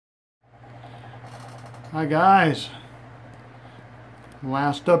Hi guys,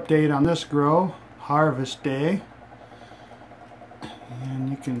 last update on this grow, harvest day, and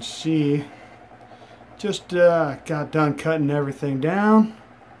you can see just got done cutting everything down,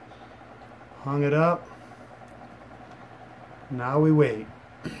 hung it up, now we wait.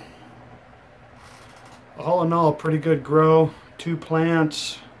 All in all, pretty good grow, 2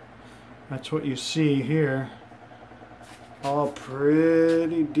 plants, that's what you see here, all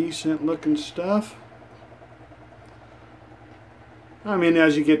pretty decent looking stuff. I mean,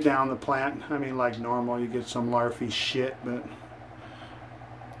 as you get down the plant, I mean, like normal, you get some larvae shit, but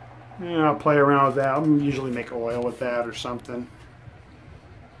you know, I'll play around with that. I'll usually make oil with that or something.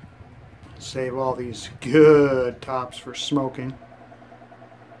 Save all these good tops for smoking.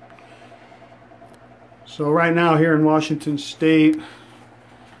 So right now here in Washington State,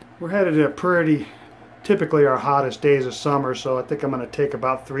 we're headed to typically our hottest days of summer, so I think I'm going to take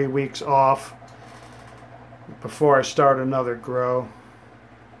about 3 weeks off before I start another grow.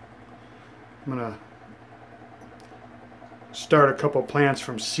 I'm going to start a couple plants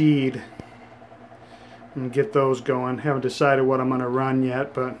from seed and get those going. Haven't decided what I'm going to run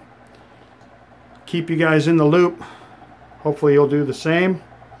yet, but keep you guys in the loop. Hopefully you'll do the same.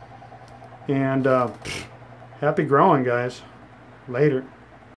 And happy growing, guys. Later.